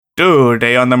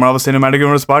Today on the Marvel Cinematic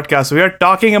Universe podcast, we are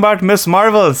talking about Miss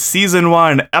Marvel Season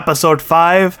 1, Episode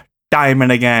 5, Time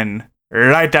and Again.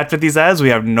 Right after these ads, we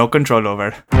have no control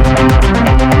over.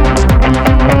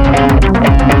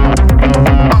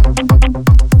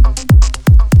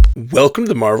 Welcome to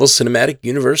the Marvel Cinematic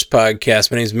Universe podcast.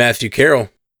 My name is Matthew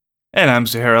Carroll. And I'm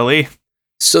Zahara Ali.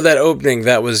 So that opening,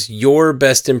 that was your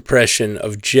best impression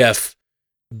of Jeff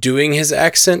doing his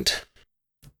accent?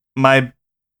 My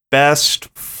best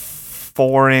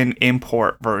foreign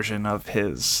import version of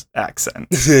his accent.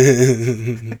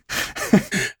 I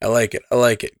like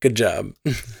it. Good job.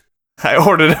 I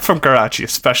ordered it from Karachi,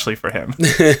 especially for him.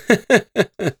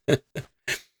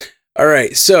 All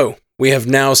right, so we have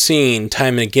now seen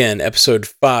Time and Again, Episode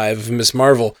 5 of Miss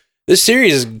Marvel. This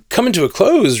series is coming to a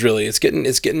close, really. It's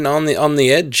getting on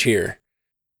the edge here.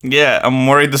 Yeah, I'm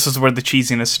worried this is where the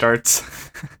cheesiness starts.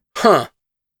 Huh.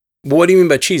 What do you mean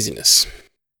by cheesiness?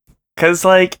 Because,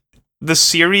 the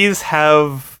series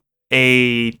have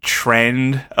a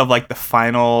trend of, the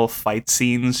final fight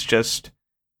scenes just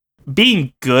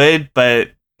being good,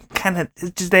 but kind of,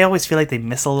 they always feel like they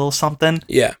miss a little something.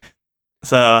 Yeah.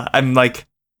 So, I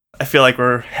feel like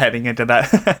we're heading into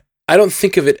that. I don't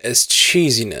think of it as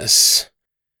cheesiness,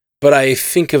 but I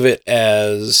think of it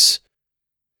as...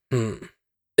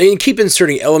 They keep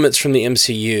inserting elements from the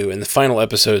MCU in the final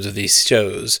episodes of these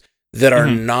shows that are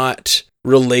not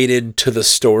related to the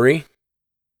story.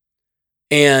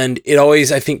 And it always,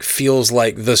 I think, feels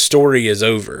like the story is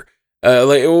over.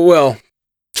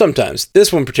 Sometimes.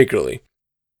 This one particularly.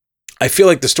 I feel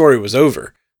like the story was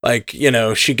over.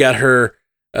 She got her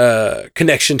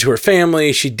connection to her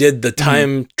family. She did the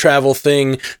time travel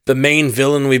thing. The main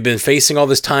villain we've been facing all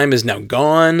this time is now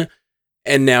gone.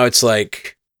 And now it's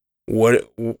what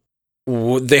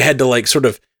they had to sort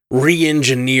of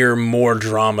re-engineer more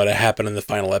drama to happen in the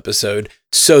final episode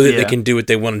so that they can do what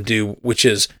they want to do, which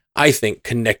is, I think,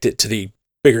 connect it to the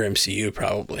bigger MCU,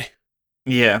 probably.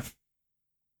 Yeah.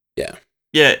 Yeah.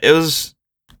 Yeah, it was...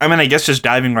 I guess just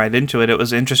diving right into it, it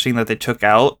was interesting that they took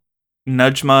out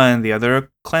Najma and the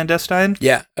other clandestine.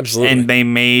 Yeah, absolutely. And they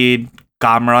made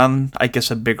Gamran, I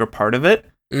guess, a bigger part of it.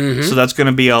 Mm-hmm. So that's going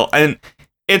to be and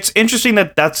it's interesting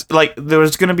that's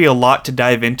there's going to be a lot to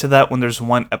dive into that when there's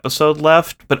one episode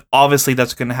left, but obviously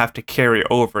that's going to have to carry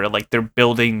over. They're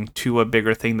building to a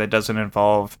bigger thing that doesn't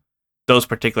involve those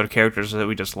particular characters that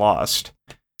we just lost.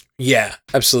 Yeah,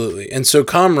 absolutely. And so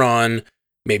Kamran,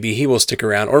 maybe he will stick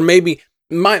around, or maybe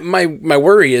my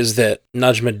worry is that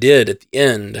Najma did at the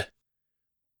end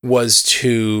was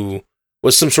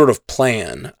some sort of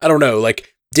plan. I don't know,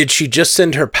 did she just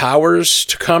send her powers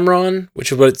to Kamran,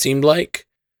 which is what it seemed like?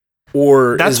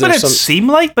 Or that's what it seemed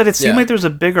like, but it seemed like there's a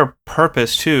bigger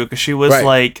purpose too, because she was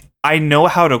I know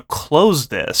how to close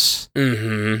this.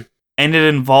 Mm-hmm. And it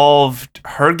involved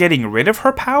her getting rid of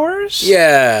her powers?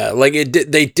 Yeah,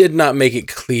 they did not make it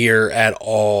clear at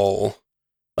all,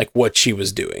 what she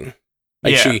was doing.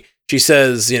 She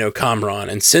says, Kamran,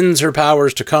 and sends her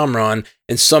powers to Kamran,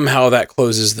 and somehow that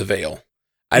closes the veil.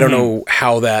 I don't know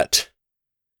how that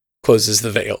closes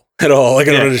the veil at all. I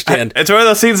don't understand. It's one of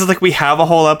those things we have a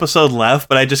whole episode left,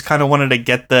 but I just kind of wanted to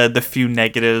get the few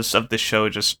negatives of the show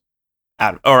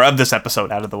of this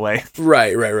episode out of the way.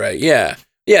 Right. Yeah.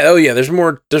 Yeah. Oh yeah. There's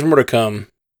more to come.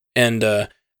 And,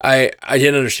 I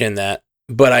didn't understand that,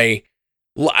 but I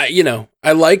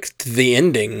liked the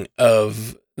ending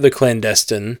of The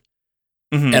Clandestine,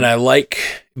 and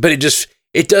but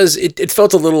it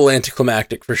felt a little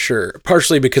anticlimactic for sure,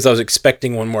 partially because I was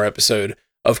expecting one more episode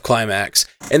of Climax,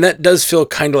 and that does feel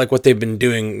kind of like what they've been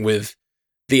doing with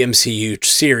the MCU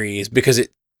series, because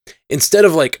instead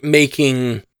of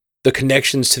making the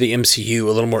connections to the MCU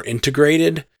a little more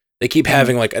integrated, they keep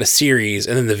having a series,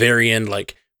 and then the very end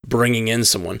bringing in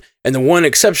someone. And the one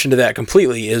exception to that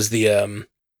completely is the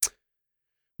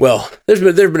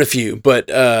there've been a few, but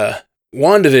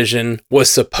WandaVision was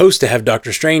supposed to have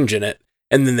Doctor Strange in it,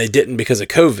 and then they didn't because of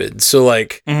COVID. So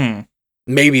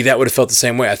maybe that would have felt the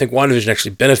same way. I think WandaVision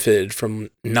actually benefited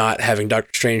from not having Doctor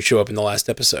Strange show up in the last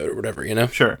episode or whatever,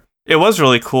 Sure. It was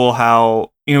really cool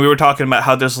how, we were talking about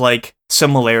how there's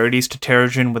similarities to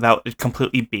Terrigen without it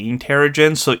completely being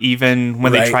Terrigen. So even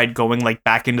when they tried going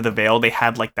back into the veil, they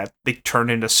had that, they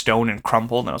turned into stone and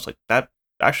crumbled. And I was that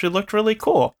actually looked really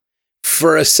cool.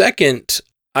 For a second,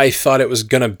 I thought it was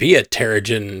going to be a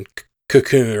Terrigen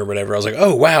cocoon or whatever. I was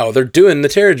oh wow, they're doing the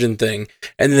Terrigen thing.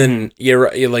 And then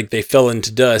they fell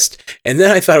into dust. And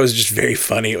then I thought it was just very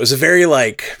funny. It was a very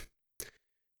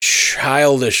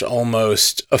childish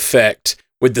almost effect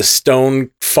with the stone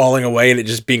falling away and it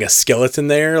just being a skeleton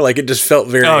there. It just felt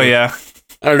very... Oh yeah.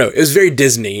 I don't know. It was very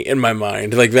Disney in my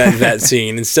mind, that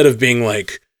scene. Instead of being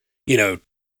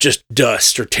just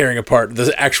dust or tearing apart.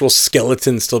 The actual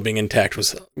skeleton still being intact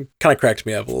was kind of cracked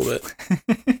me up a little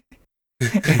bit.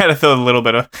 I had to feel a little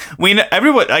bit of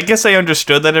everyone. I guess I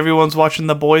understood that everyone's watching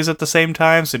The Boys at the same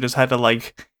time, so just had to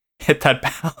like hit that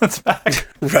balance back.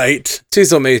 Right. Please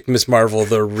don't make Miss Marvel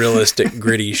the realistic,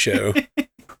 gritty show.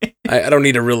 I don't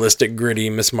need a realistic, gritty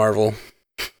Miss Marvel.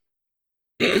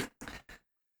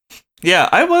 Yeah,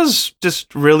 I was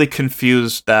just really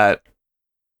confused that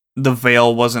the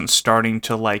veil wasn't starting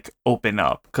to like open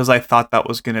up, because I thought that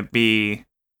was going to be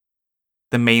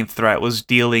the main threat, was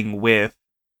dealing with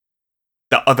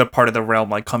the other part of the realm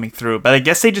like coming through. But I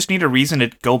guess they just need a reason to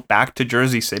go back to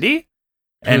Jersey City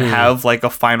and have like a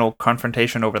final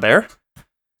confrontation over there.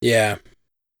 Yeah.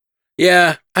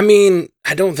 Yeah. I mean,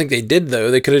 I don't think they did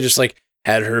though. They could have just like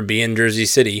had her be in Jersey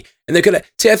City, and they could have,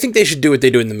 I think they should do what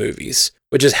they do in the movies,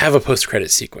 which is have a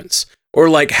post-credit sequence, or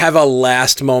like have a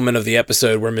last moment of the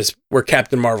episode where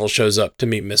Captain Marvel shows up to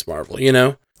meet Miss Marvel, you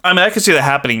know? I mean, I could see that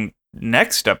happening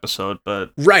next episode,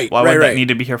 but why would that need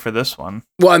to be here for this one?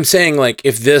 Well, I'm saying like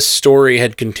if this story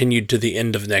had continued to the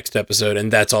end of the next episode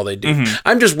and that's all they do.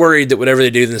 I'm just worried that whatever they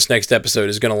do in this next episode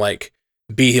is going to like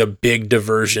be a big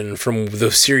diversion from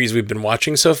the series we've been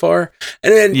watching so far.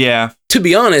 And then, to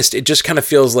be honest, it just kind of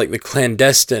feels like the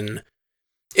clandestine.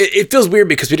 It feels weird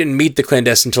because we didn't meet the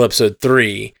clandestine until episode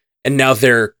 3, and now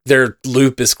their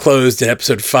loop is closed in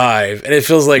episode 5, and it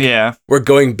feels like we're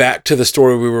going back to the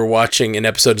story we were watching in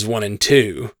episodes 1 and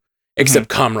 2, except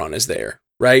Kamran is there,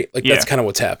 right? Like that's kind of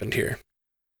what's happened here.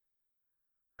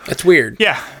 That's weird.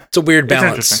 Yeah, it's a weird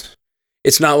balance.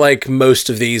 It's not like most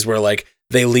of these where like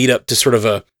they lead up to sort of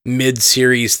a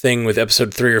mid-series thing with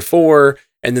episode 3 or 4,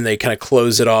 and then they kind of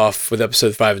close it off with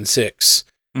episode 5 and 6.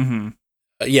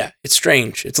 Yeah, it's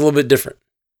strange. It's a little bit different.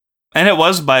 And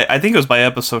I think it was by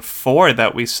episode 4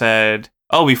 that we said,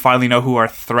 oh, we finally know who our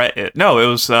threat is. No, it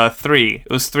was 3.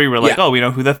 It was 3. We're like, oh, we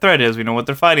know who the threat is. We know what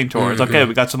they're fighting towards. Okay,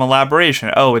 we got some elaboration.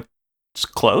 Oh, it's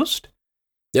closed?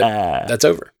 Yep, that's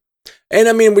over. And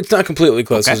I mean, it's not completely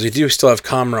closed because we do still have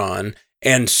Kamran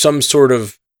and some sort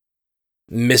of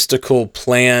mystical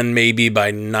plan maybe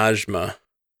by Najma.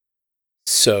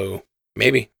 So,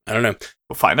 maybe. I don't know.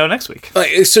 We'll find out next week.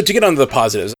 So to get on to the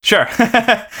positives. Sure.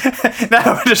 No,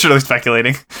 we're just really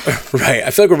speculating. Right.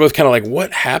 I feel like we're both kind of like,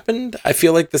 what happened? I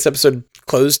feel like this episode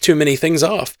closed too many things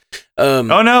off. Oh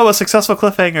no, a successful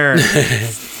cliffhanger.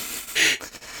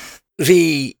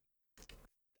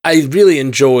 I really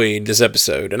enjoyed this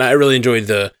episode, and I really enjoyed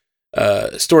the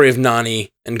story of Nani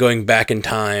and going back in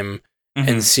time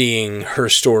and seeing her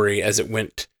story as it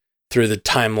went through the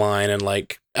timeline and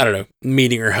like, I don't know,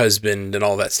 meeting her husband and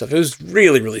all that stuff. It was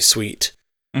really, really sweet.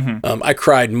 I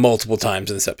cried multiple times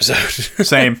in this episode.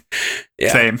 Same.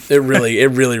 Yeah, Same. It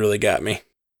really got me.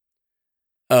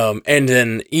 And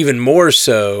then even more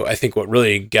so, I think what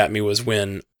really got me was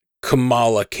when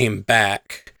Kamala came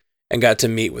back and got to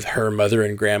meet with her mother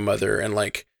and grandmother and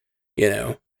like, you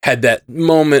know, had that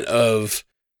moment of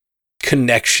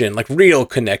connection, like real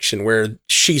connection, where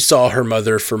she saw her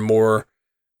mother more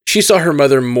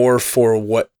for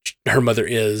what her mother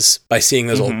is by seeing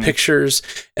those old pictures,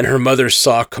 and her mother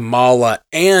saw Kamala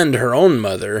and her own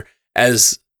mother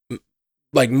as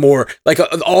like more like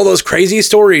all those crazy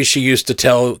stories she used to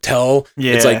tell.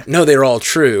 It's like, no, they're all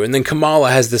true. And then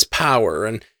Kamala has this power,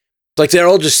 and like they're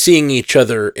all just seeing each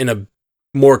other in a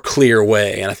more clear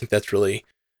way. And I think that's really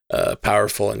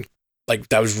powerful, and like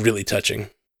that was really touching.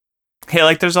 Hey,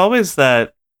 like there's always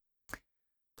that,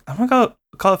 I'm gonna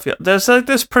call it, there's like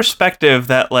this perspective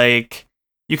that like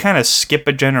you kind of skip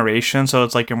a generation, so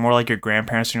it's like you're more like your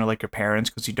grandparents and you're like your parents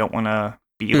because you don't want to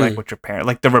be like what your parent,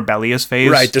 like the rebellious phase,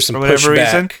 right? There's some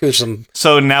pushback. There's some.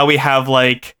 So now we have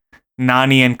like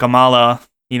Nani and Kamala,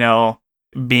 you know,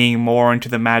 being more into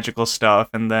the magical stuff,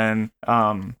 and then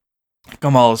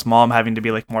Kamala's mom having to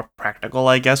be like more practical,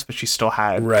 I guess, but she still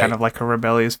had kind of like her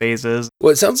rebellious phases.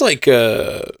 Well, it sounds like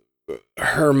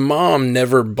her mom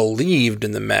never believed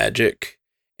in the magic,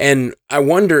 and I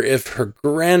wonder if her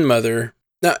grandmother.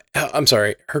 No, I'm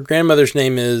sorry. Her grandmother's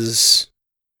name is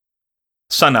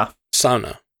Sana.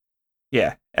 Sana.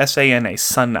 Yeah, Sana.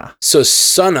 Sana. So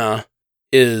Sana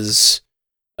is.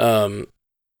 Did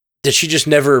she just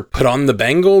never put on the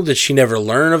bangle? Did she never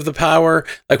learn of the power?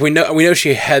 Like we know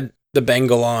she had the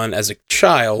bangle on as a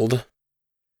child,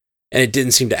 and it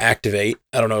didn't seem to activate.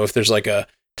 I don't know if there's like a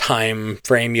time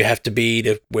frame you have to be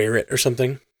to wear it or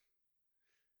something.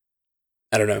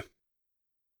 I don't know.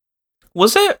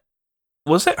 Was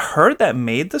it her that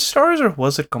made the stars, or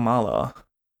was it Kamala?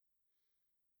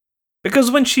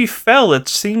 Because when she fell, it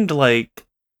seemed like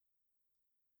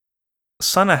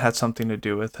Sana had something to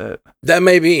do with it. That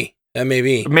may be.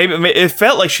 Maybe. Maybe it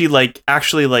felt like she like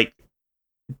actually like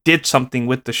did something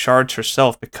with the shards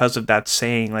herself because of that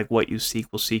saying, like, what you seek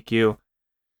will seek you.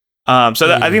 I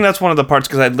think that's one of the parts,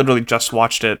 because I literally just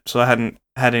watched it, so I hadn't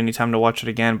had any time to watch it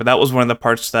again, but that was one of the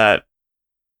parts that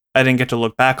I didn't get to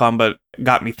look back on, but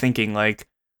got me thinking, like,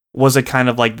 was it kind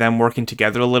of like them working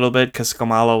together a little bit? Because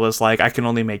Kamala was like, I can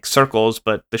only make circles,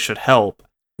 but this should help.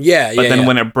 Yeah, but then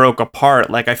when it broke apart,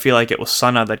 like, I feel like it was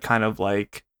Sana that kind of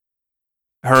like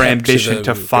her ambition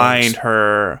to find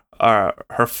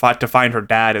to find her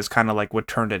dad is kind of like what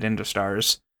turned it into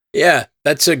stars. Yeah,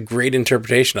 that's a great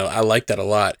interpretation. I like that a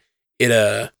lot. It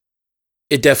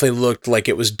definitely looked like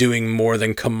it was doing more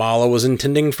than Kamala was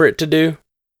intending for it to do,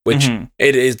 which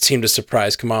it seemed to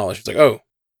surprise Kamala. She was like, "Oh,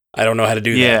 I don't know how to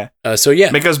do that." So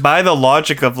yeah, because by the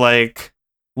logic of like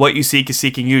what you seek is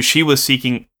seeking you, she was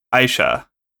seeking Aisha.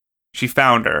 She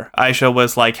found her. Aisha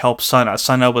was like, help Sana.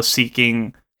 Sana was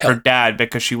seeking her dad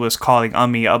because she was calling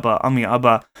Ami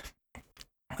Abba.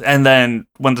 And then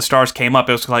when the stars came up,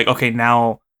 it was like, okay,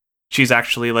 now she's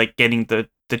actually like getting the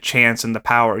chance and the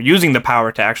power, using the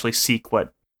power to actually seek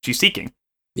what she's seeking.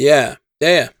 Yeah.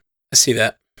 I see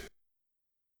that.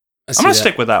 I'm gonna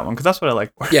stick with that one because that's what I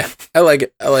like. Yeah, I like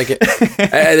it. I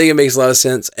think it makes a lot of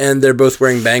sense, and they're both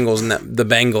wearing bangles in the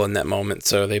bangle in that moment,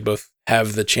 so they both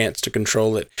have the chance to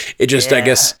control it. It just, I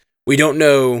guess, we don't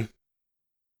know.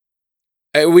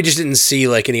 We just didn't see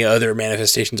like any other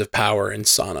manifestations of power in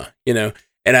Sana, you know.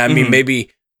 And I mean, maybe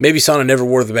Sana never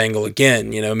wore the bangle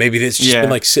again, you know. Maybe it's just been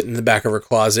like sitting in the back of her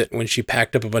closet. When she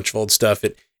packed up a bunch of old stuff,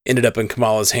 it ended up in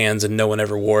Kamala's hands, and no one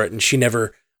ever wore it, and she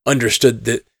never understood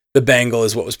that the bangle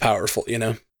is what was powerful, you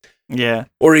know? Yeah.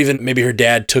 Or even maybe her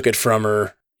dad took it from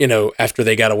her, you know, after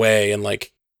they got away and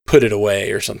like put it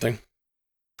away or something.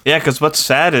 Yeah, because what's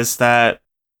sad is that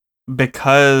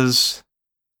because...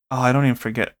 Oh, I don't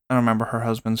remember her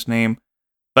husband's name.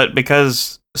 But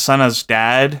because Sana's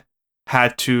dad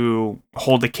had to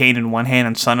hold the cane in one hand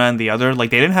and Sana in the other, like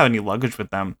they didn't have any luggage with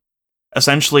them.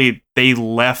 Essentially, they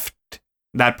left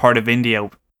that part of India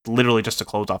literally just to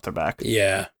clothes off their back.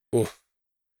 Yeah. Oof.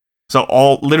 So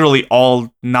all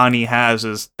Nani has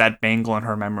is that bangle and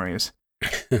her memories.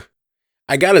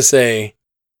 I gotta say,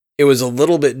 it was a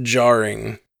little bit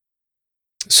jarring.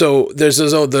 So there's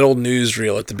that old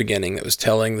newsreel at the beginning that was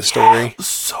telling the story. It was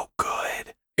so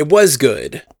good. It was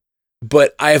good,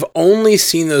 but I've only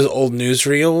seen those old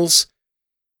newsreels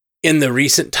in the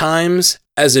recent times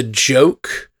as a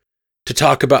joke to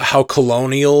talk about how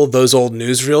colonial those old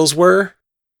newsreels were.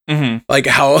 Mm-hmm. Like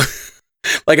how...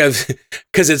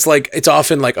 because it's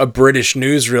often like a British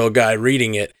newsreel guy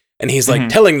reading it, and he's like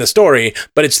telling the story,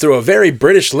 but it's through a very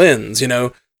British lens, you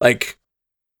know, like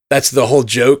that's the whole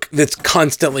joke that's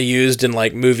constantly used in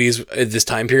like movies at this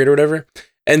time period or whatever.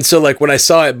 And so like when I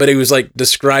saw it, but he was like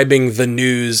describing the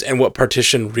news and what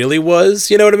partition really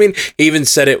was, you know what I mean? He even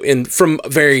said it from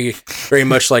very, very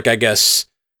much like, I guess,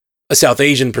 a South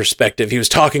Asian perspective. He was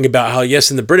talking about how, yes,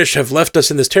 and the British have left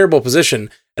us in this terrible position.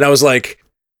 And I was like,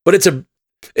 but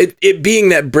it being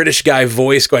that British guy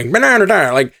voice going,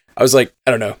 like, I was like,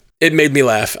 I don't know. It made me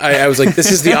laugh. I was like,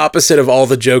 this is the opposite of all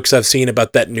the jokes I've seen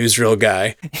about that newsreel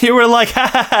guy. You were like,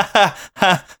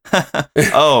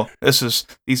 oh,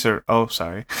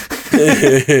 sorry.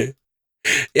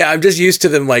 Yeah, I'm just used to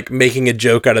them like making a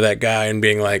joke out of that guy and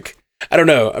being like, I don't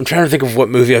know. I'm trying to think of what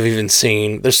movie I've even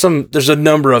seen. There's a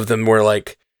number of them where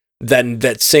like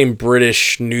that same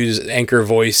British news anchor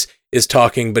voice is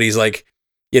talking, but he's like,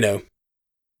 you know,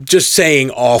 just saying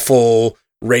awful,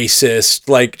 racist,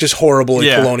 like just horrible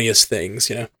and colonious things,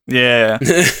 you know? Yeah.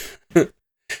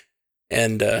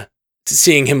 And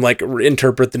seeing him like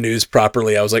interpret the news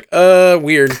properly, I was like,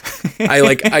 weird.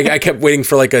 I kept waiting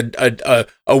for like a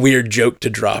weird joke to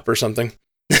drop or something.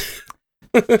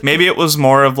 Maybe it was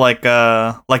more of like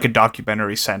a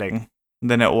documentary setting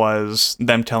than it was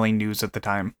them telling news at the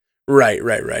time. Right.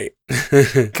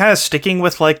 Kind of sticking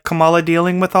with like Kamala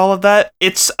dealing with all of that.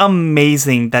 It's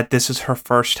amazing that this is her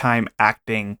first time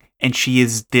acting and she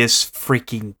is this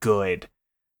freaking good.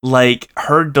 Like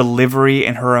her delivery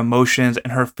and her emotions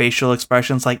and her facial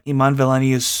expressions, like Iman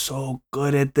Vellani is so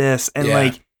good at this. And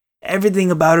like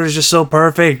everything about her is just so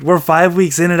perfect. We're 5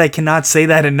 weeks in it. I cannot say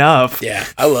that enough. Yeah,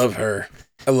 I love her.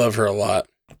 I love her a lot.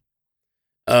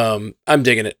 I'm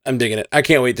digging it. I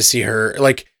can't wait to see her.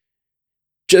 Like,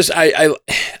 just I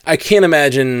can't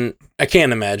imagine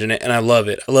it, and I love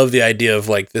it. I love the idea of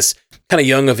like this kind of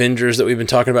young Avengers that we've been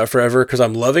talking about forever, because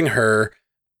I'm loving her,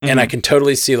 and I can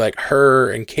totally see like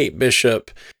her and Kate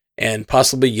Bishop and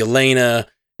possibly Yelena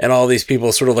and all these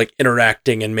people sort of like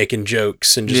interacting and making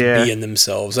jokes and just being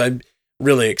themselves. I'm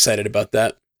really excited about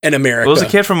that. And America. What was the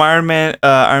kid from Iron Man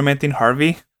thing,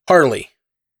 Harvey? Harley.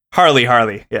 Harley,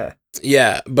 yeah.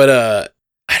 Yeah, but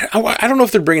I don't know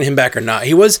if they're bringing him back or not.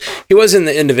 He was in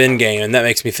the end of Endgame, and that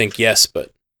makes me think yes,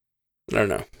 but I don't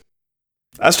know.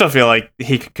 I still feel like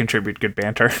he could contribute good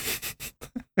banter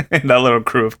in that little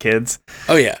crew of kids.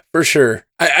 Oh yeah, for sure.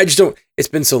 I just don't. It's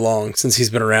been so long since he's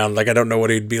been around. Like I don't know what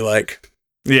he'd be like.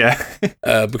 Yeah.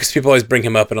 Because people always bring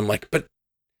him up, and I'm like, but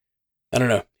I don't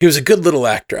know. He was a good little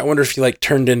actor. I wonder if he like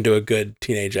turned into a good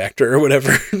teenage actor or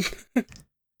whatever.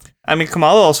 I mean,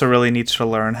 Kamala also really needs to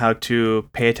learn how to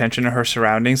pay attention to her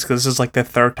surroundings, because this is like the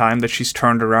third time that she's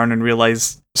turned around and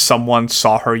realized someone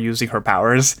saw her using her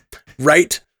powers.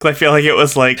 Right. I feel like it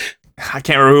was like, I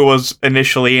can't remember who it was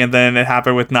initially, and then it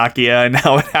happened with Nakia, and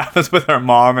now it happens with her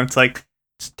mom, and it's like,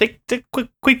 just take quick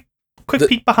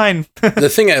peek behind. The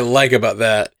thing I like about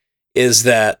that is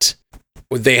that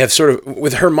they have sort of,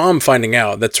 with her mom finding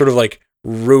out, that sort of like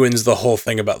ruins the whole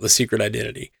thing about the secret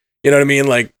identity. You know what I mean?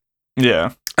 Like,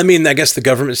 yeah. I mean, I guess the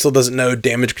government still doesn't know,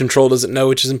 damage control doesn't know,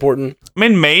 which is important. I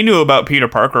mean, May knew about Peter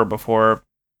Parker before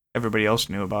everybody else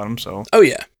knew about him, so. Oh,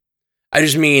 yeah. I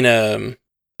just mean,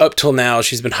 up till now,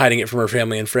 she's been hiding it from her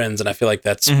family and friends, and I feel like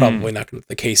that's probably not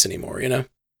the case anymore, you know?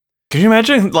 Can you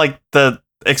imagine, like,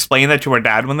 explain that to her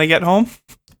dad when they get home?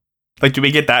 Like, do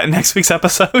we get that in next week's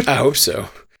episode? I hope so.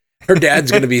 Her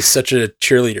dad's going to be such a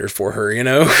cheerleader for her, you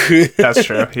know? That's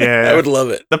true, yeah. I would love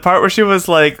it. The part where she was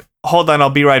like, hold on, I'll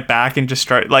be right back, and just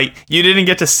start, like, you didn't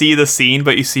get to see the scene,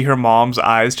 but you see her mom's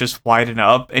eyes just widen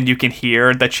up, and you can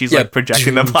hear that she's, like,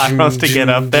 projecting the platforms to get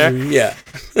up there. Yeah.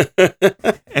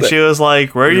 And she was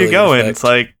like, where are really you going? effect. It's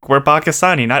like, we're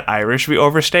Pakistani, not Irish. We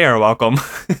overstay our welcome.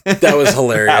 That was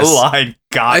hilarious. That line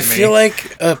got me. I feel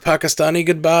like a Pakistani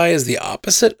goodbye is the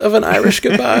opposite of an Irish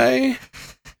goodbye.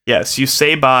 Yes, you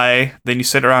say bye, then you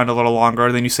sit around a little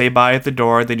longer, then you say bye at the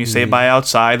door, then you say bye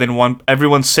outside, then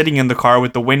everyone's sitting in the car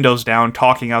with the windows down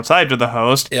talking outside to the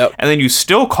host, Yep. and then you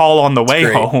still call on the way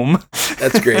great. home.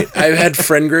 That's great. I've had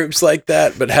friend groups like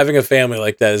that, but having a family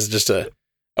like that is just a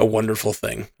wonderful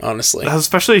thing, honestly.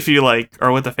 Especially if you like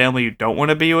are with a family you don't want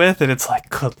to be with, and it's like,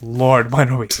 good lord, when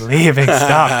are we leaving?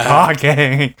 Stop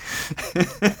talking.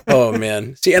 Oh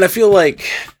man. See, and I feel like,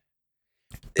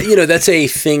 you know, that's a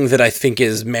thing that I think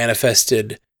is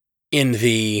manifested in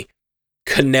the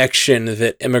connection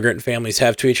that immigrant families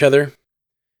have to each other.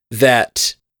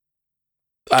 That,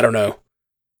 I don't know,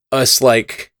 us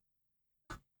like,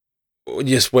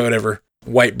 just whatever,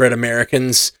 white bread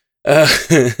Americans,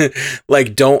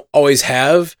 like don't always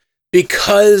have,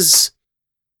 because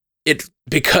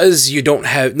you don't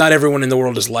have, not everyone in the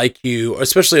world is like you,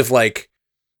 especially if like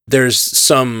there's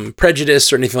some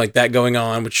prejudice or anything like that going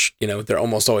on, which, you know, there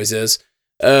almost always is.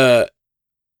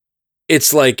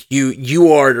 It's like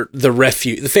you are the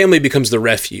refuge. The family becomes the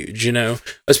refuge, you know,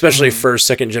 especially first,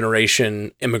 second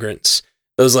generation immigrants.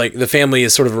 Those, like, the family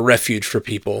is sort of a refuge for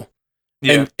people.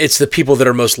 Yeah. And it's the people that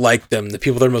are most like them, the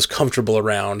people that are most comfortable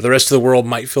around. The rest of the world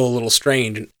might feel a little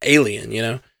strange and alien, you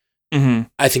know? Mm-hmm.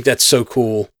 I think that's so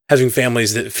cool, having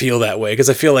families that feel that way. Because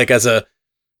I feel like I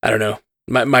don't know,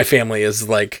 my family is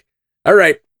like, all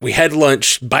right, we had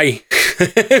lunch, bye.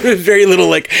 Very little,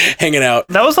 like, hanging out.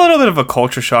 That was a little bit of a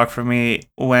culture shock for me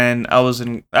when I was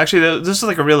in, actually, this is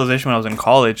like a realization when I was in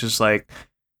college, is like,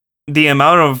 the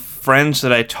amount of friends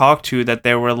that I talked to that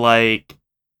they were like,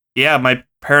 yeah, my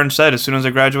parents said as soon as I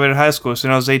graduated high school, as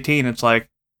soon as I was 18, it's like,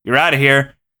 you're out of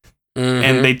here. Mm-hmm.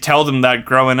 And they tell them that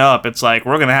growing up, it's like,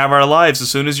 we're going to have our lives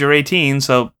as soon as you're 18.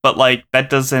 So, but like, that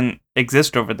doesn't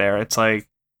exist over there. It's like,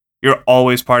 you're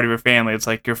always part of your family. It's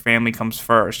like your family comes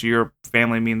first. Your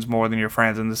family means more than your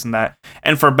friends and this and that.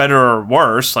 And for better or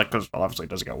worse, like, because obviously it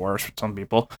doesn't get worse for some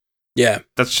people. Yeah.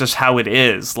 That's just how it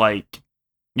is. Like,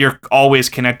 you're always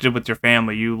connected with your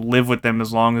family. You live with them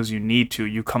as long as you need to.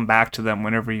 You come back to them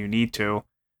whenever you need to.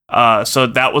 So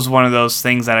that was one of those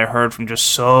things that I heard from just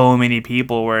so many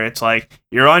people where it's like,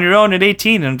 you're on your own at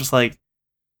 18. And I'm just like,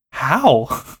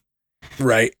 how?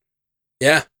 Right.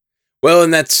 Yeah. Well,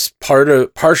 and that's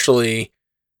partially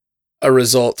a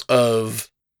result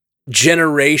of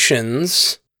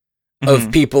generations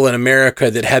of people in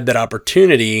America that had that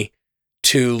opportunity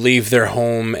to leave their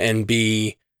home and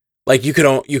be like, you could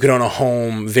own a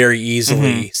home very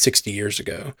easily 60 years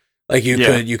ago. Like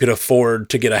you could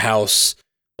afford to get a house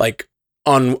like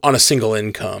on a single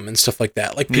income and stuff like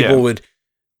that. Like people would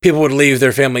leave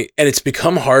their family, and it's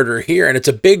become harder here. And it's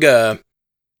a big,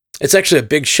 it's actually a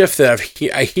big shift that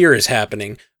I hear is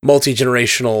happening.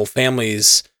 Multi-generational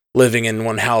families living in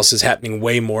one house is happening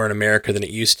way more in America than it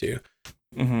used to.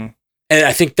 Mm-hmm. And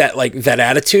I think that, like, that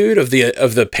attitude of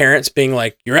the parents being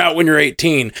like, you're out when you're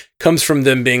 18, comes from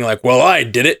them being like, well, I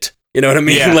did it. You know what I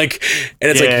mean? Yeah. Like,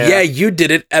 and it's you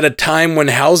did it at a time when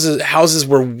houses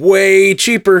were way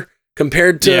cheaper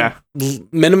compared to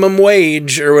minimum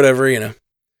wage or whatever, you know.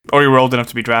 Or you were old enough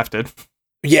to be drafted.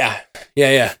 Yeah.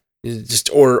 Just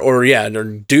or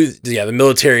do the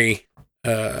military.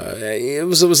 It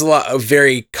was a lot of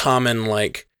very common,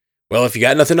 like, well, if you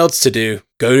got nothing else to do,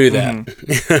 go do that.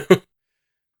 Mm-hmm.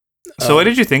 So what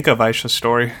did you think of Aisha's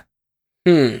story?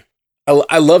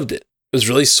 I loved it. It was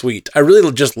really sweet. I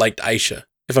really just liked Aisha,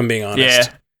 if I'm being honest.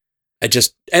 Yeah. I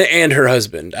just and her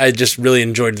husband. I just really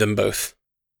enjoyed them both.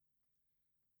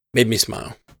 Made me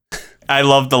smile. I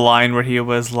love the line where he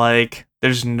was like,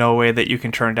 "There's no way that you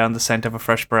can turn down the scent of a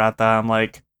fresh paratha." I'm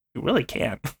like, you really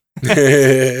can't.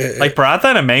 Like paratha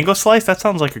and a mango slice. That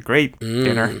sounds like a great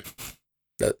dinner.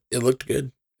 It looked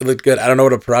good. It looked good. I don't know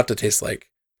what a paratha tastes like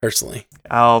personally.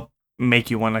 I'll make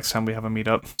you one next time we have a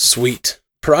meetup. Sweet.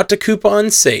 Paratha coupon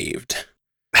saved.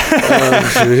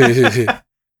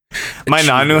 My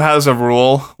Nanu has a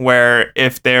rule where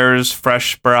if there's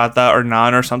fresh paratha or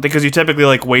naan or something, because you typically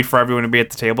like wait for everyone to be at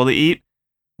the table to eat,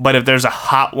 but if there's a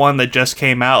hot one that just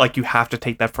came out, like you have to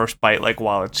take that first bite like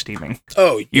while it's steaming.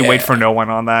 Oh, yeah. You wait for no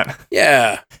one on that.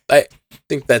 Yeah. I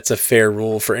think that's a fair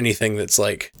rule for anything that's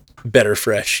like better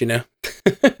fresh, you know?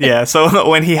 Yeah, so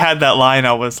when he had that line,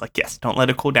 I was like, yes, don't let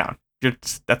it cool down.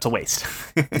 That's a waste.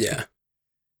 Yeah.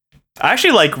 I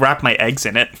actually like wrap my eggs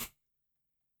in it.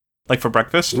 Like for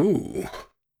breakfast. Ooh.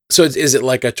 So is it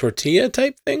like a tortilla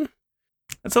type thing?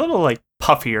 It's a little like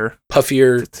puffier.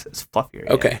 Puffier. It's fluffier.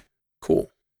 Okay. Yeah.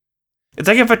 Cool. It's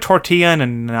like if a tortilla and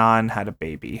a naan had a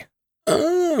baby.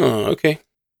 Oh, okay.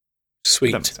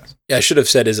 Sweet. That makes sense. Yeah, I should have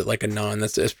said, is it like a naan?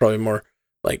 That's probably more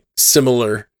like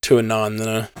similar to a naan than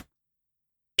a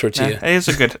tortilla. Yeah, I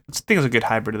think it's a good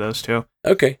hybrid of those two.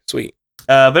 Okay, sweet.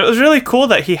 But it was really cool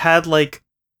that he had like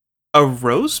a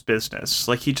rose business.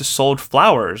 Like he just sold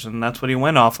flowers and that's what he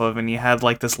went off of. And he had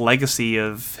like this legacy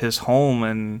of his home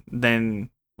and then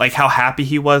like how happy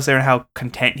he was there and how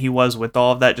content he was with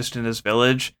all of that just in his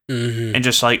village and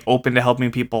just like open to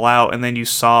helping people out. And then you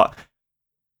saw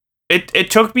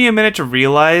it took me a minute to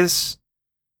realize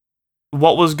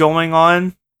what was going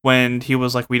on when he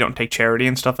was like, we don't take charity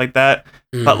and stuff like that.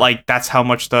 But like, that's how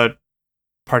much the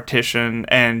partition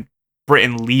and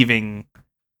Britain leaving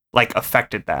like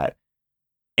affected that.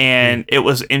 And it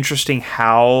was interesting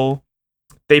how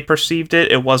they perceived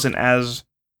it. It wasn't as,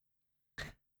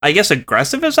 I guess,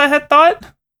 aggressive as I had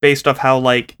thought, based off how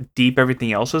like deep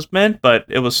everything else has been. But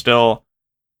it was still,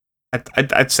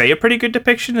 I'd say, a pretty good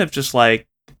depiction of just like,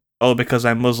 oh, because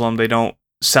I'm Muslim, they don't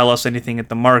sell us anything at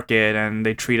the market, and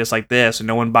they treat us like this, and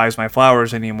no one buys my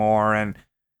flowers anymore. And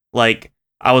like,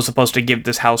 I was supposed to give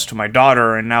this house to my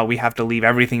daughter, and now we have to leave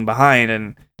everything behind.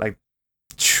 And like,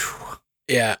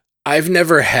 yeah. I've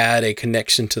never had a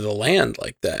connection to the land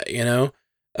like that, you know?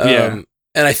 Yeah.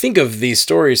 And I think of these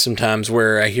stories sometimes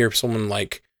where I hear someone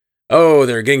like, oh,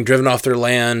 they're getting driven off their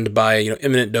land by, you know,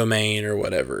 eminent domain or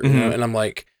whatever. You know? And I'm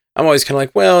always kind of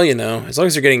like, well, you know, as long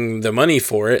as they're getting the money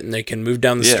for it and they can move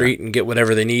down the street and get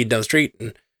whatever they need down the street.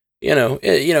 And, you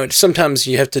know, sometimes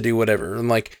you have to do whatever. And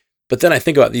like, but then I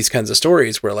think about these kinds of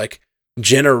stories where like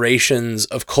generations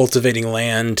of cultivating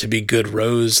land to be good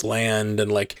rose land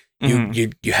and like,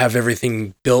 you have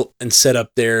everything built and set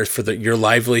up there for your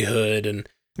livelihood, and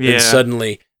then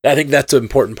suddenly, I think that's an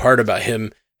important part about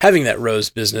him having that rose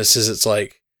business is it's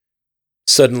like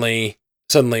suddenly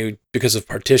because of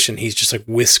partition, he's just like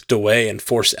whisked away and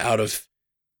forced out of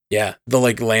the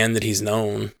like land that he's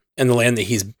known and the land that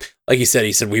he's, like he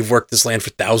said we've worked this land for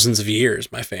thousands of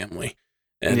years, my family,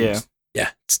 and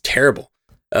it's terrible.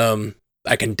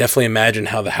 I can definitely imagine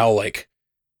how like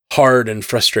hard and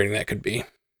frustrating that could be.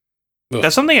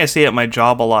 That's something I see at my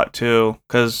job a lot too,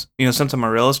 because, you know, since I'm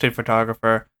a real estate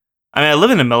photographer, I mean, I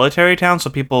live in a military town, so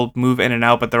people move in and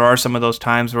out, but there are some of those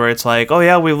times where it's like, oh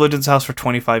yeah, we've lived in this house for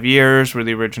 25 years, we're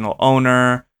the original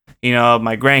owner, you know,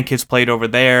 my grandkids played over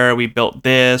there, we built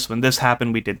this, when this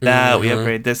happened, we did that, we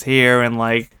upgraded this here, and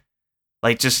like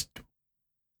just,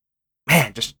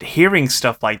 man, just hearing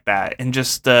stuff like that, and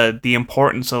just the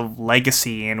importance of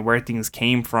legacy and where things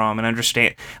came from, and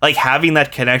understand, like, having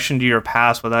that connection to your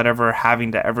past without ever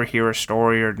having to ever hear a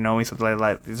story or knowing something like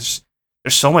that. There's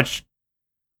so much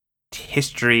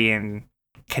history and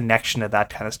connection to that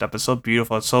kind of stuff. It's so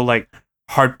beautiful. It's so like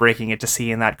heartbreaking to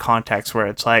see in that context where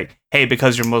it's like, hey,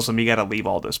 because you're Muslim, you got to leave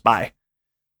all this. Bye.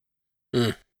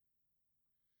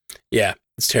 Yeah,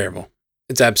 it's terrible.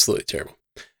 It's absolutely terrible.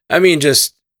 I mean,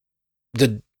 just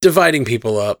the dividing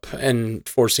people up and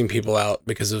forcing people out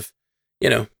because of, you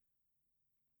know,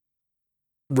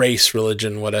 race,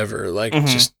 religion, whatever. Like,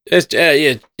 it's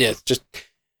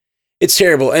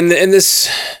terrible. And this,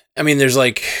 I mean, there's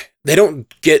like, they don't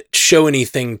show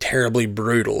anything terribly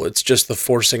brutal. It's just the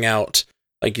forcing out,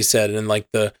 like you said, and like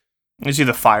you see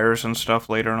the fires and stuff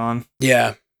later on.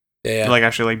 Yeah. Like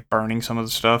actually like burning some of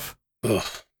the stuff. Ugh.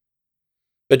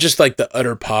 But just like the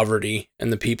utter poverty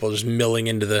and the people just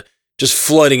just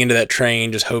flooding into that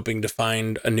train, just hoping to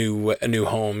find a new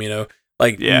home,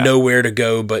 like nowhere to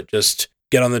go, but just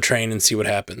get on the train and see what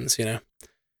happens,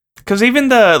 Because even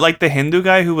the Hindu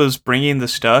guy who was bringing the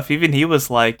stuff, even he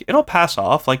was like, it'll pass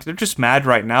off. Like, they're just mad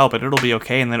right now, but it'll be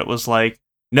okay. And then it was like,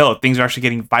 no, things are actually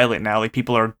getting violent now. Like,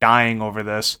 people are dying over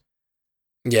this.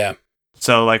 Yeah.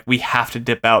 So, like, we have to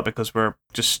dip out because we're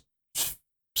just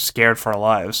scared for our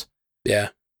lives. Yeah.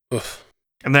 Oof.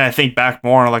 And then I think back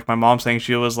more, like my mom saying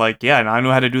she was like, yeah, and I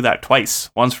know how to do that twice.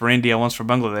 Once for India, once for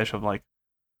Bangladesh. I'm like,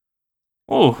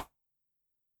 oh,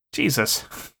 Jesus.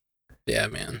 Yeah,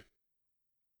 man.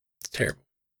 It's terrible.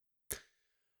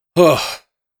 Oh,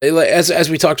 as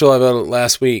we talked a lot about it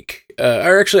last week,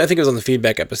 or actually I think it was on the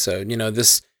feedback episode,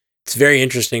 it's very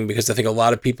interesting because I think a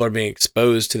lot of people are being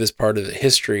exposed to this part of the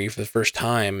history for the first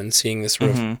time and seeing this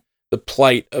sort of the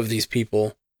plight of these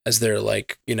people as they're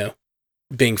like,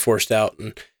 being forced out.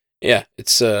 And yeah,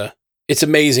 it's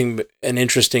amazing and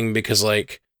interesting because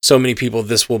like so many people,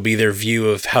 this will be their view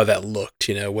of how that looked,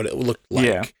 what it looked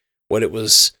like, what it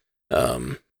was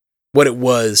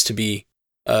to be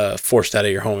forced out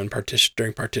of your home in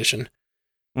during partition.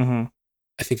 Mm-hmm.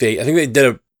 I think they did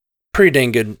a pretty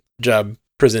dang good job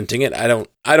presenting it. I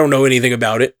don't know anything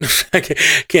about it. I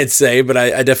can't say, but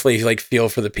I definitely like feel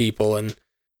for the people and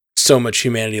so much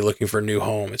humanity looking for a new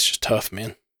home. It's just tough,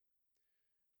 man.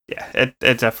 Yeah, it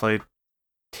definitely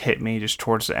hit me just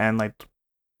towards the end. Like,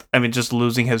 I mean, just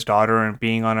losing his daughter and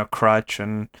being on a crutch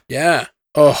and yeah,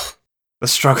 oh, the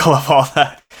struggle of all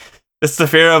that. It's the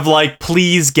fear of like,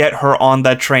 please get her on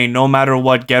that train, no matter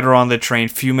what. Get her on the train. A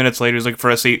few minutes later, he's like, for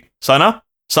a seat, Sana.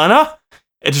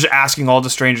 It's just asking all the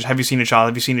strangers, have you seen a child?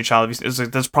 Have you seen a child? It's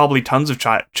like, there's probably tons of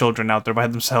children out there by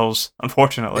themselves,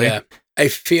 unfortunately. Yeah. I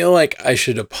feel like I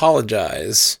should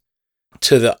apologize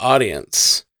to the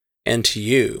audience and to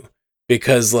you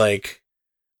because, like,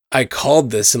 I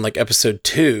called this in, like, episode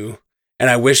 2, and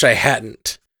I wish I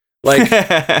hadn't. Like,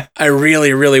 I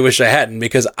really, really wish I hadn't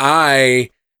because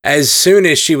as soon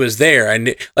as she was there, I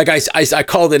knew, like, I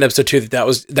called in episode 2 that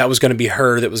was going to be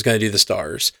her that was going to do the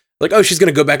stars. Like, oh, she's going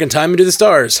to go back in time and do the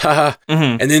stars. Haha.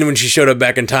 Mm-hmm. And then when she showed up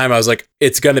back in time, I was like,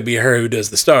 it's going to be her who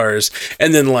does the stars.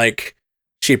 And then, like,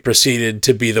 she proceeded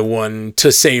to be the one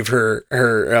to save her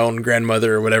own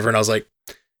grandmother or whatever. And I was like,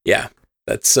 yeah,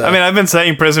 that's... I mean, I've been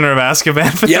saying Prisoner of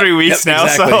Azkaban for 3 weeks now,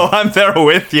 exactly. So I'm there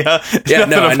with you. Yeah,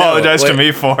 nothing to apologize to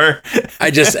me for. I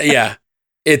just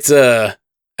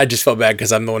felt bad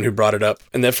because I'm the one who brought it up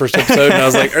in that first episode. And I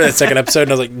was like, or that second episode. And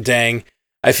I was like, dang,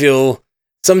 I feel...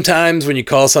 Sometimes when you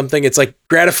call something, it's like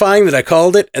gratifying that I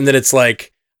called it. And then it's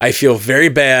like, I feel very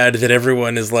bad that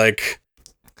everyone is like,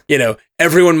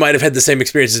 everyone might have had the same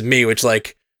experience as me, which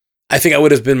like, I think I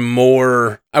would have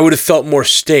felt more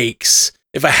stakes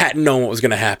if I hadn't known what was going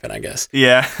to happen, I guess.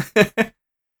 Yeah.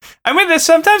 I mean,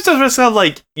 sometimes there's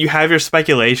like, you have your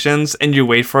speculations and you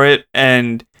wait for it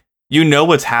and you know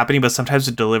what's happening, but sometimes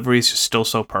the delivery is just still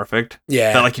so perfect.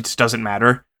 Yeah. That like, it just doesn't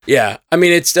matter. Yeah, I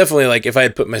mean, it's definitely like if I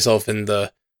had put myself in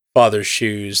the father's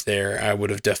shoes there, I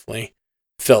would have definitely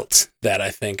felt that,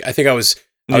 I think. I was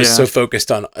so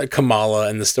focused on Kamala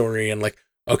and the story and like,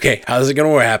 okay, how's it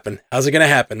going to happen? How's it going to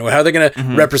happen? How are they going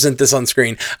to represent this on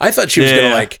screen? I thought she was going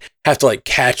to like have to like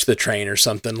catch the train or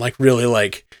something, like really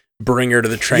like bring her to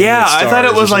the train. Yeah, I thought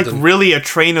it was like really a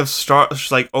train of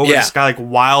stars like over the sky, like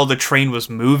while the train was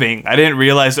moving. I didn't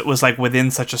realize it was like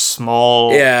within such a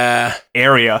small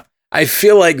area. I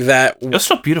feel like that... It was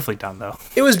still beautifully done, though.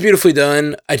 It was beautifully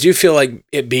done. I do feel like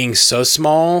it being so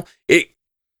small, I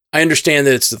understand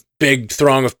that it's a big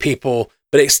throng of people,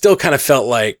 but it still kind of felt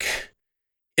like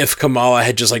if Kamala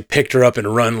had just like picked her up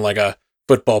and run like a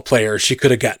football player, she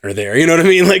could have gotten her there. You know what I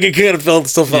mean? Like it kind of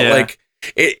still felt like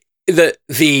it.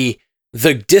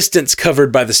 The distance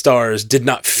covered by the stars did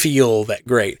not feel that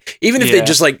great. Even if they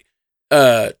just like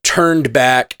turned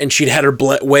back and she'd had her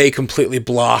way completely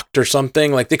blocked or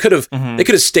something, like they could have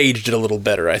staged it a little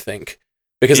better, I think,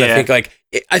 because I think like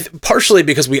partially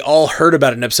because we all heard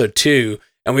about it in episode 2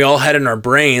 and we all had in our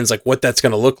brains like what that's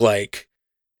going to look like,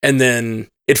 and then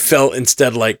it felt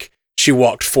instead like she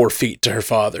walked 4 feet to her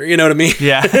father. You know what I mean?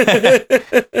 Yeah.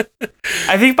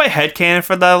 I think my headcanon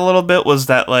for that a little bit was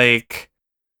that like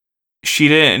she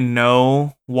didn't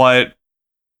know what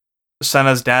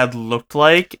Sana's dad looked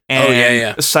like,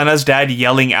 and Sana's dad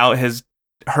yelling out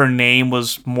her name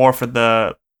was more for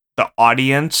the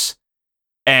audience,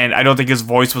 and I don't think his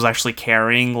voice was actually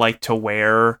carrying like to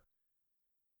where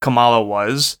Kamala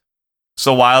was.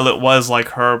 So while it was like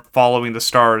her following the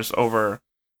stars over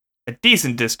a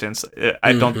decent distance,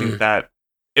 I don't think that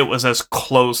it was as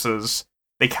close as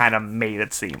they kind of made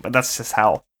it seem. But that's just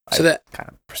how I kind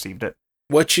of perceived it.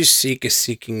 What you seek is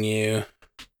seeking you.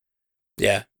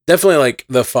 Yeah, definitely. Like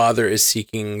the father is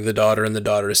seeking the daughter, and the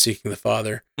daughter is seeking the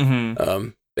father.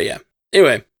 But yeah.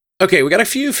 Anyway, okay, we got a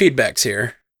few feedbacks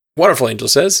here. Waterfall Angel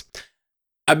says,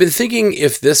 "I've been thinking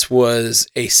if this was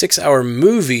a 6-hour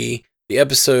movie, the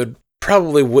episode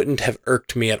probably wouldn't have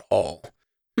irked me at all."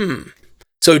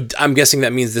 So I'm guessing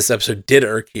that means this episode did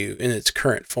irk you in its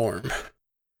current form.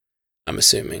 I'm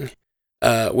assuming.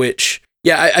 Which,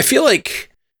 yeah, I feel like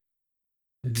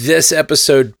this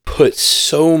episode put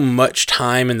so much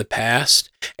time in the past,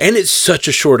 and it's such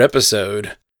a short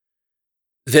episode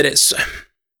that it's...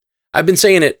 I've been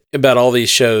saying it about all these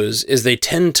shows, is they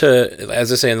tend to,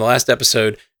 as I say in the last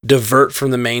episode, divert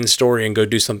from the main story and go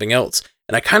do something else.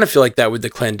 And I kind of feel like that with the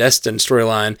clandestine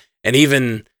storyline, and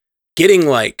even getting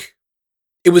like...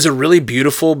 It was a really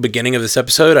beautiful beginning of this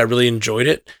episode. I really enjoyed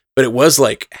it, but it was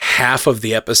like half of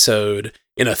the episode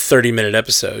in a 30-minute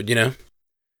episode, you know?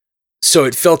 So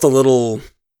it felt a little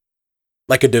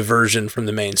like a diversion from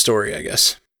the main story, I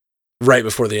guess, right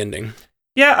before the ending.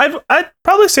 Yeah, I'd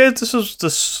probably say that this was the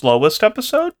slowest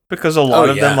episode, because a lot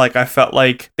of them, like, I felt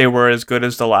like they were as good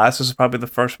as the last. This is probably the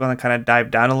first one that kind of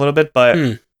dived down a little bit,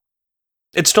 but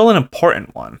it's still an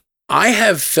important one. I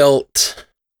have felt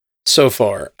so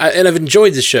far, and I've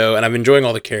enjoyed the show, and I'm enjoying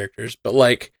all the characters, but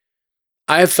like,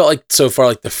 I have felt like so far,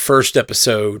 like the first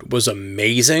episode was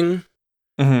amazing.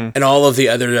 And all of the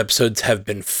other episodes have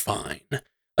been fine.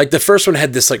 Like the first one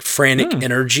had this like frantic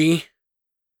energy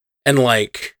and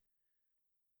like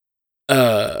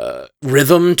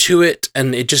rhythm to it,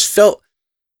 and it felt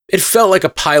like a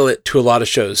pilot to a lot of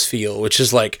shows feel, which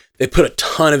is like they put a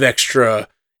ton of extra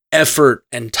effort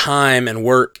and time and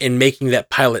work in making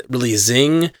that pilot really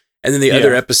zing. And then the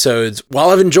other episodes, while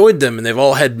I've enjoyed them and they've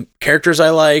all had characters I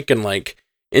like and like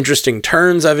interesting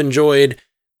turns I've enjoyed,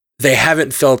 they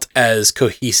haven't felt as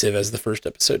cohesive as the first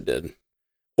episode did,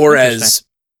 or as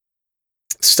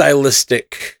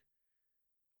stylistic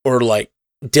or like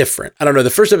different. I don't know.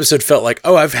 The first episode felt like,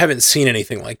 oh, I haven't seen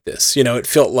anything like this. You know, it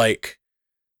felt like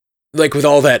with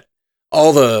all the,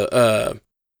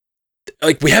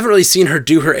 like we haven't really seen her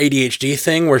do her ADHD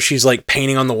thing where she's like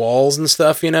painting on the walls and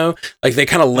stuff, you know, like they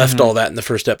kind of left all that in the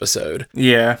first episode.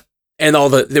 Yeah. And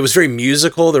it was very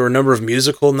musical. There were a number of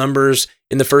musical numbers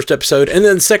in the first episode. And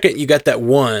then second, you got that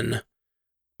one,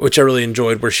 which I really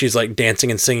enjoyed, where she's like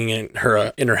dancing and singing in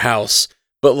her house.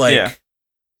 But like,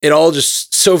 it all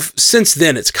just, so since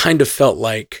then, it's kind of felt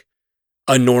like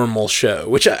a normal show,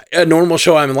 which a normal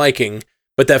show I'm liking,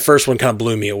 but that first one kind of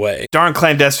blew me away. Darn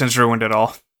Clandestines ruined it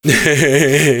all.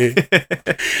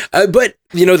 But,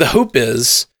 you know, the hope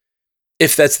is,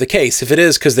 if that's the case, if it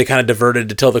is because they kind of diverted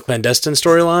to tell the clandestine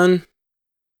storyline,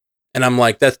 and I'm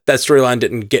like, that storyline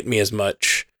didn't get me as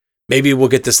much. Maybe we'll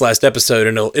get this last episode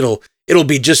and it'll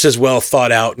be just as well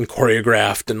thought out and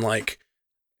choreographed and like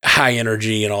high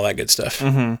energy and all that good stuff.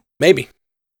 Maybe.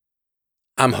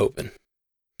 I'm hoping.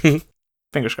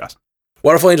 Fingers crossed.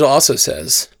 Waterfall Angel also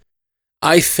says,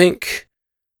 I think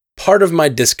part of my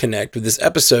disconnect with this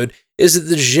episode is that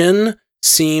the Jinn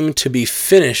seem to be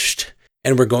finished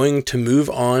and we're going to move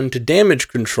on to damage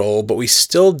control, but we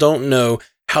still don't know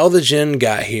how the Jinn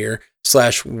got here,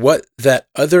 / what that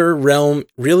other realm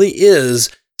really is,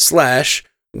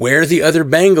 / where the other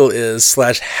bangle is,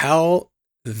 / how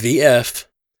the F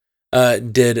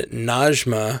did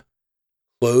Najma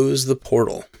close the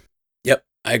portal. Yep,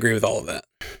 I agree with all of that.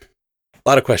 A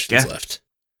lot of questions left.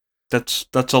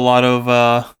 That's a lot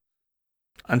of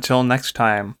until next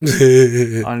time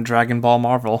on Dragon Ball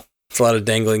Marvel. It's a lot of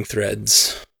dangling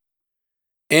threads.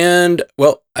 And,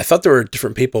 well, I thought there were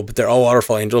different people, but they're all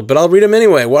Waterfall Angel, but I'll read them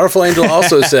anyway. Waterfall Angel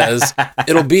also says,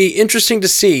 it'll be interesting to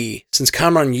see, since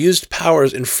Kamran used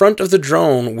powers in front of the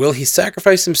drone, will he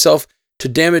sacrifice himself to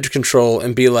damage control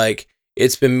and be like,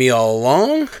 it's been me all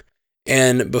along?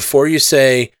 And before you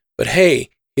say, but hey,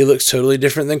 he looks totally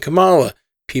different than Kamala,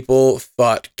 people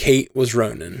thought Kate was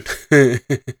Ronin. It's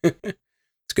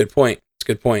a good point. It's a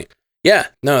good point. Yeah,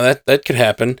 no, that could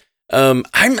happen.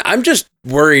 I'm just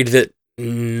worried that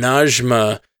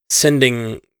Najma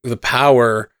sending the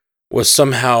power was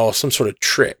somehow some sort of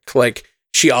trick. Like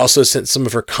she also sent some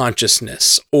of her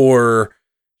consciousness, or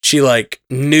she like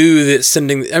knew that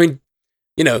sending. I mean,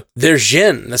 you know, they're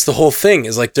Jinn. That's the whole thing.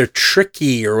 Is like they're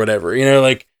tricky or whatever. You know,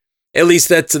 like at least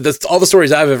that's all the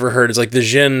stories I've ever heard. Is like the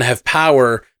Jinn have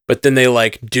power, but then they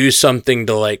like do something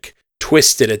to like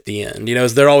twist it at the end. You know,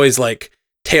 they're always like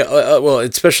well,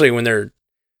 especially when they're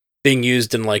being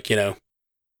used in like,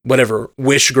 whatever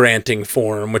wish granting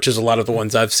form, which is a lot of the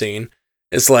ones I've seen.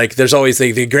 It's like there's always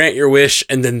they grant your wish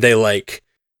and then they like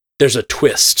there's a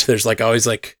twist. There's like always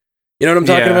like you know what I'm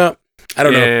talking about? I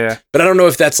don't know. Yeah. But I don't know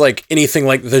if that's like anything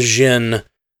like the Jinn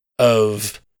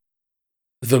of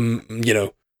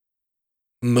the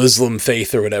Muslim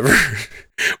faith or whatever.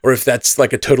 Or if that's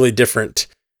like a totally different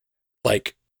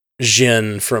like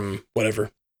Jinn from whatever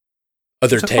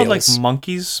other Is it tales. called like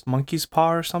monkey's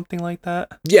paw or something like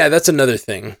that? Yeah, that's another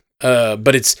thing.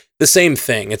 But it's the same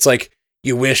thing. It's like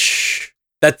you wish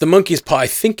that the monkey's paw, I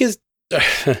think is,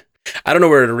 I don't know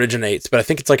where it originates, but I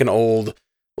think it's like an old,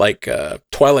 like,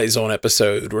 Twilight Zone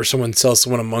episode where someone sells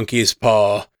someone a monkey's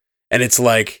paw, and it's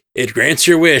like, it grants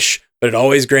your wish, but it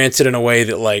always grants it in a way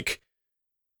that, like,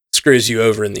 screws you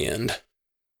over in the end.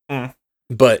 Mm.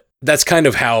 But that's kind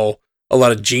of how a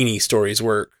lot of genie stories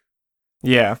work.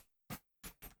 Yeah.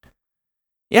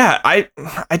 Yeah, I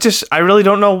really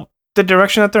don't know the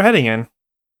direction that they're heading in.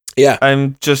 Yeah.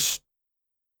 I just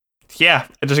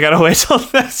gotta wait till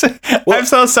this. Well, I'm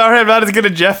so sorry I'm not as good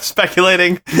at Jeff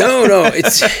speculating. No,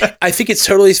 I think it's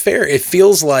totally fair. It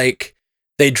feels like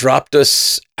they dropped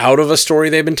us out of a story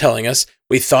they've been telling us.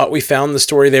 We thought we found the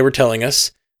story they were telling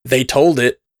us. They told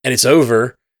it, and it's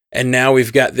over. And now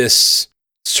we've got this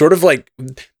sort of like,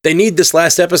 they need this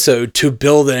last episode to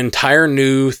build an entire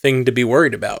new thing to be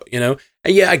worried about, And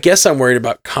yeah, I guess I'm worried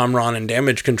about Kamran and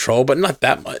damage control, but not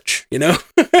that much,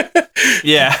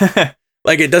 Yeah.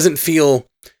 Like, it doesn't feel...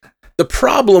 The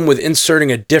problem with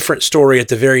inserting a different story at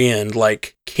the very end,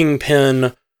 like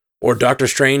Kingpin or Doctor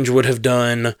Strange would have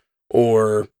done,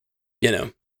 or,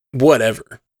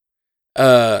 whatever.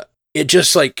 It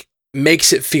just, like,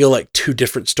 makes it feel like two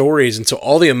different stories. And so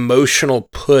all the emotional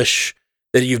push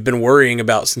that you've been worrying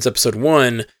about since episode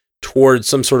 1 towards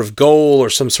some sort of goal or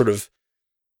some sort of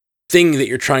thing that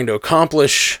you're trying to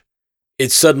accomplish,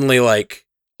 it's suddenly like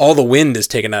all the wind is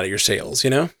taken out of your sails,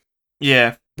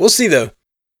 Yeah. We'll see, though.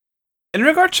 In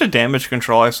regards to damage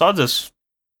control, I saw this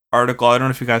article, I don't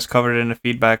know if you guys covered it in a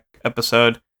feedback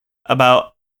episode,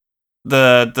 about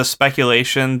the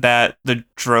speculation that the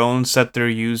drones that they're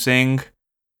using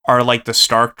are like the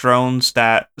Stark drones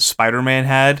that Spider-Man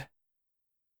had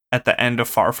at the end of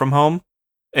Far From Home,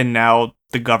 and now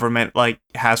the government like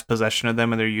has possession of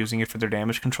them and they're using it for their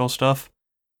damage control stuff.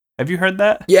 Have you heard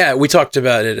that? Yeah, we talked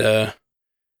about it.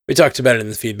 We talked about it in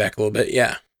the feedback a little bit.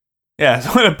 Yeah. Yeah.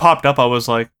 So when it popped up, I was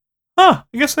like, "Huh,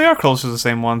 I guess they are close to the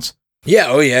same ones." Yeah.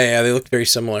 Oh, yeah. They look very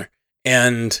similar,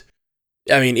 and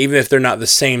I mean, even if they're not the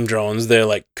same drones, they're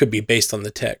like could be based on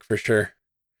the tech for sure.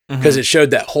 Because it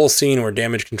showed that whole scene where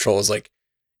damage control is like,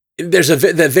 there's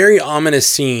that very ominous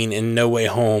scene in No Way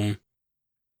Home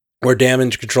where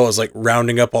damage control is like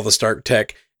rounding up all the Stark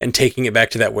tech and taking it back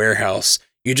to that warehouse.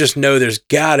 You just know there's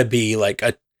gotta be like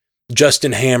a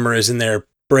Justin Hammer is in there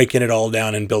breaking it all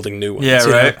down and building new ones. Yeah,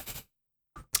 right.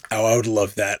 Oh, I would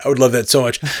love that. I would love that so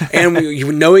much.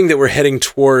 And knowing that we're heading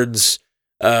towards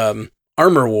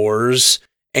Armor Wars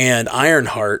and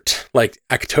Ironheart, like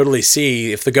I could totally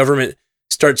see if the government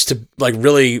starts to like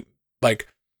really like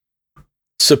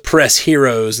suppress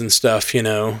heroes and stuff,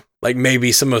 like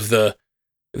maybe some of the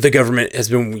government has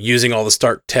been using all the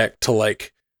Stark tech to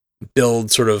like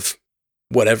build sort of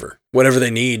whatever they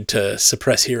need to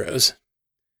suppress heroes.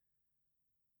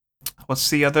 What's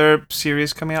the other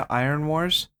series coming out? Iron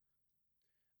Wars?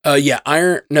 Yeah,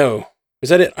 is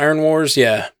that it? Iron Wars?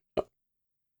 Yeah.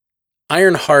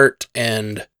 Ironheart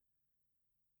and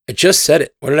I just said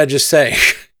it. What did I just say?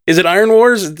 Is it Iron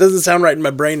Wars? It doesn't sound right in my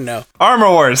brain now. Armor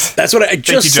Wars. That's what I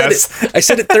just said it. I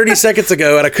said it 30 seconds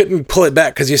ago and I couldn't pull it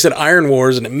back because you said Iron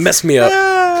Wars and it messed me up.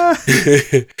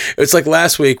 It's like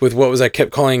last week with what was I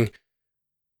kept calling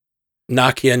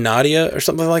Nakia Nadia or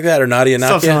something like that, or Nadia Nakia.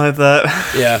 Something like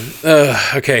that.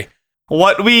 Yeah. Okay.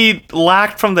 What we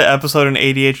lacked from the episode in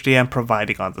ADHD, I'm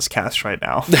providing on this cast right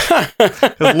now.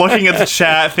 Looking at the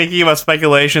chat, thinking about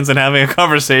speculations, and having a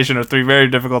conversation are three very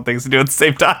difficult things to do at the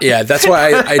same time. Yeah, that's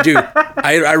why I do.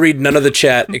 I read none of the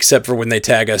chat except for when they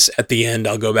tag us at the end.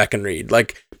 I'll go back and read,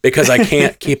 like, because I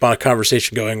can't keep on a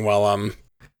conversation going while I'm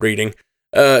reading.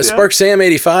 Spark Sam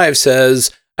 85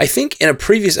 says, I think in a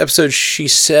previous episode she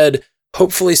said,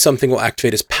 hopefully something will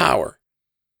activate his power.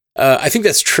 I think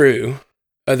that's true.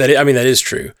 That is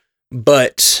true,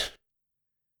 but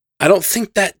I don't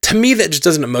think that, to me, that just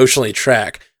doesn't emotionally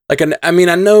track. Like, I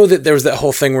know that there was that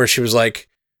whole thing where she was like,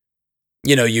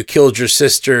 you killed your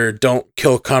sister, don't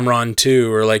kill Kamran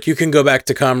too, or like, you can go back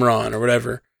to Kamran or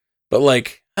whatever. But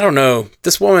like, I don't know,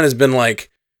 this woman has been like,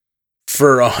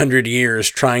 for 100 years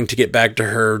trying to get back to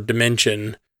her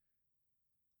dimension,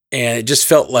 and it just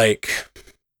felt like,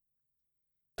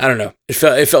 I don't know. It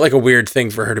felt like a weird thing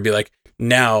for her to be like,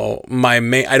 now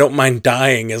I don't mind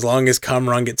dying as long as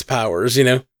Kamran gets powers, you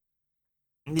know?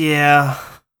 Yeah.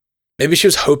 Maybe she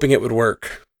was hoping it would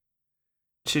work.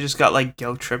 She just got like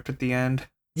guilt tripped at the end.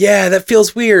 Yeah, that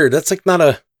feels weird. That's like not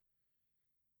a,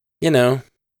 you know.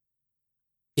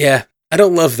 Yeah, I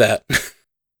don't love that.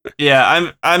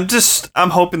 Yeah, I'm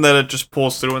hoping that it just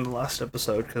pulls through in the last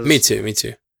episode. Cause... Me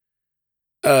too.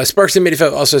 Sparks and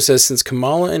 85 also says, since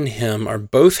Kamala and him are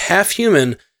both half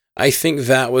human, I think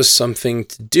that was something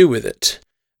to do with it.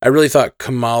 I really thought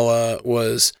Kamala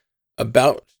was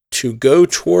about to go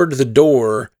toward the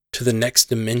door to the next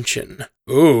dimension.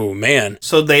 Ooh, man.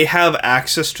 So they have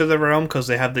access to the realm because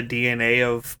they have the DNA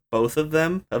of both of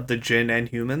them, of the Jinn and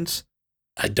humans?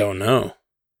 I don't know.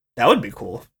 That would be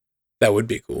cool. That would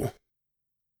be cool.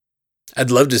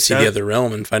 I'd love to see the other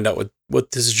realm and find out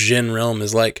what this Jinn realm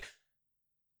is like.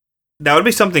 That would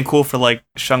be something cool for, like,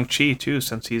 Shang-Chi, too,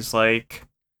 since he's, like,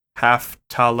 half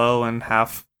Talo and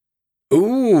half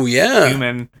ooh, yeah.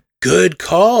 human. Good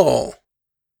call.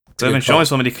 They've been showing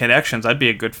so many connections. That'd be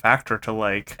a good factor to,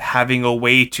 like, having a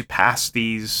way to pass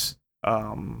these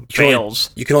veils.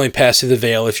 You can only pass through the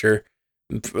veil if you're,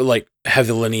 like, have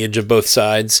the lineage of both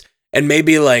sides. And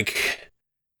maybe, like,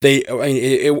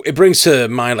 it brings to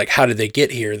mind, like, how did they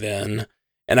get here then?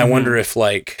 And I wonder if,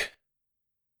 like,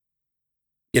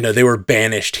 you know, they were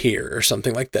banished here or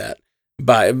something like that.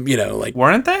 By, you know, like...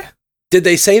 Weren't they? Did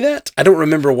they say that? I don't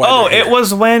remember why. Oh, it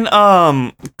was when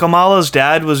Kamala's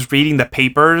dad was reading the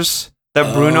papers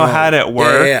that Bruno had at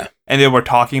work, and they were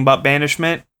talking about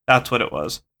banishment. That's what it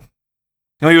was.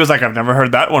 And he was like, I've never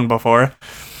heard that one before.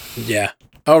 Yeah.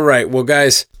 All right. Well,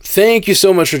 guys, thank you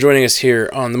so much for joining us here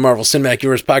on the Marvel Cinematic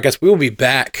Universe podcast. We will be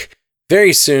back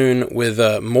very soon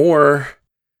with more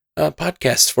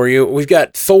podcasts for you. We've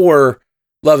got Thor,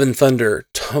 Love and Thunder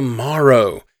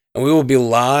tomorrow. And we will be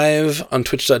live on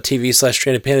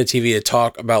twitch.tv/StrandedPandaTV to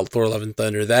talk about Thor Love and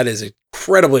Thunder. That is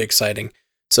incredibly exciting.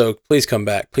 So please come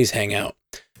back. Please hang out.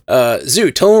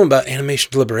 Zoo, tell them about Animation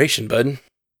Deliberation, bud.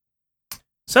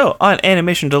 So on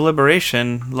Animation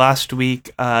Deliberation, last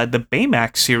week, the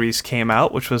Baymax series came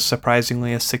out, which was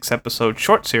surprisingly a 6-episode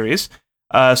short series.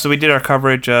 So we did our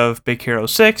coverage of Big Hero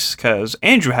 6, because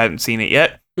Andrew hadn't seen it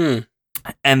yet.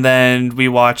 And then we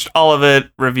watched all of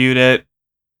it, reviewed it.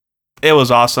 It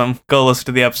was awesome. Go listen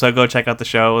to the episode. Go check out the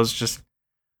show. It was just...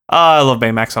 I love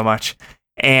Baymax so much.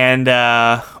 And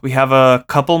we have a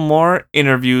couple more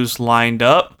interviews lined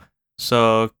up.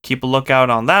 So keep a lookout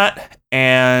on that.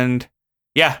 And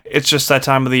yeah, it's just that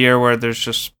time of the year where there's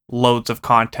just loads of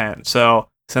content. So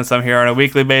since I'm here on a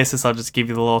weekly basis, I'll just give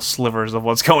you the little slivers of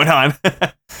what's going on.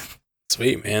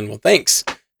 Sweet, man. Well, thanks.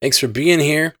 Thanks for being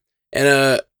here.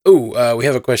 And we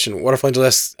have a question. Waterfall Angel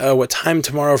asks, what time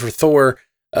tomorrow for Thor?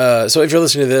 So if you're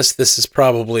listening to this is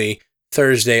probably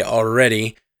Thursday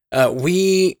already.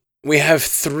 We have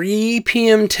 3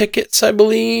 p.m. tickets, I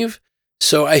believe.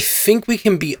 So I think we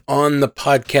can be on the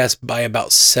podcast by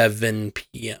about 7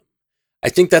 p.m. I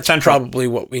think that's Central. Probably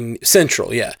what we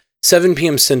Central, yeah. 7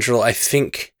 p.m. Central, I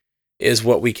think, is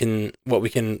what we can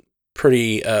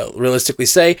pretty realistically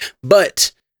say.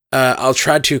 But I'll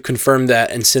try to confirm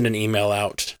that and send an email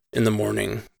out in the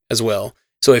morning as well.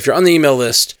 So if you're on the email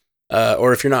list,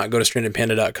 or if you're not, go to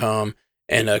strandedpanda.com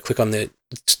and click on the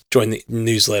join the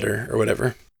newsletter or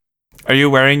whatever. Are you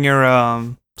wearing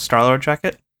your Star-Lord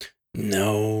jacket?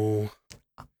 No.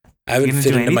 I haven't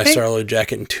fit into my Star-Lord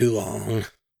jacket in too long.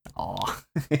 Aw.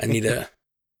 I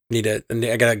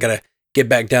gotta get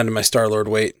back down to my Star-Lord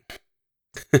weight.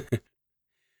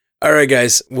 All right,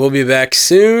 guys. We'll be back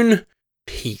soon.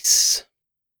 Peace.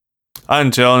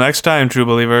 Until next time, true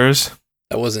believers.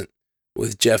 That wasn't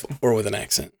with Jeff or with an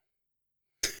accent.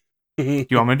 You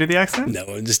want me to do the accent? No,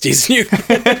 I'm just teasing you.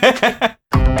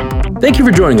 Thank you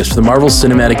for joining us for the Marvel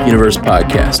Cinematic Universe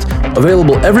podcast.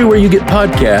 Available everywhere you get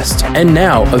podcasts, and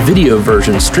now a video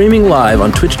version streaming live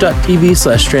on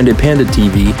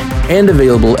twitch.tv/StrandedPandaTV and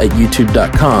available at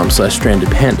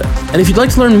youtube.com/StrandedPanda. And if you'd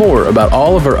like to learn more about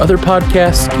all of our other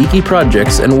podcasts, geeky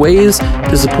projects, and ways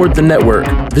to support the network,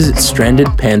 visit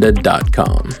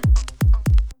StrandedPanda.com.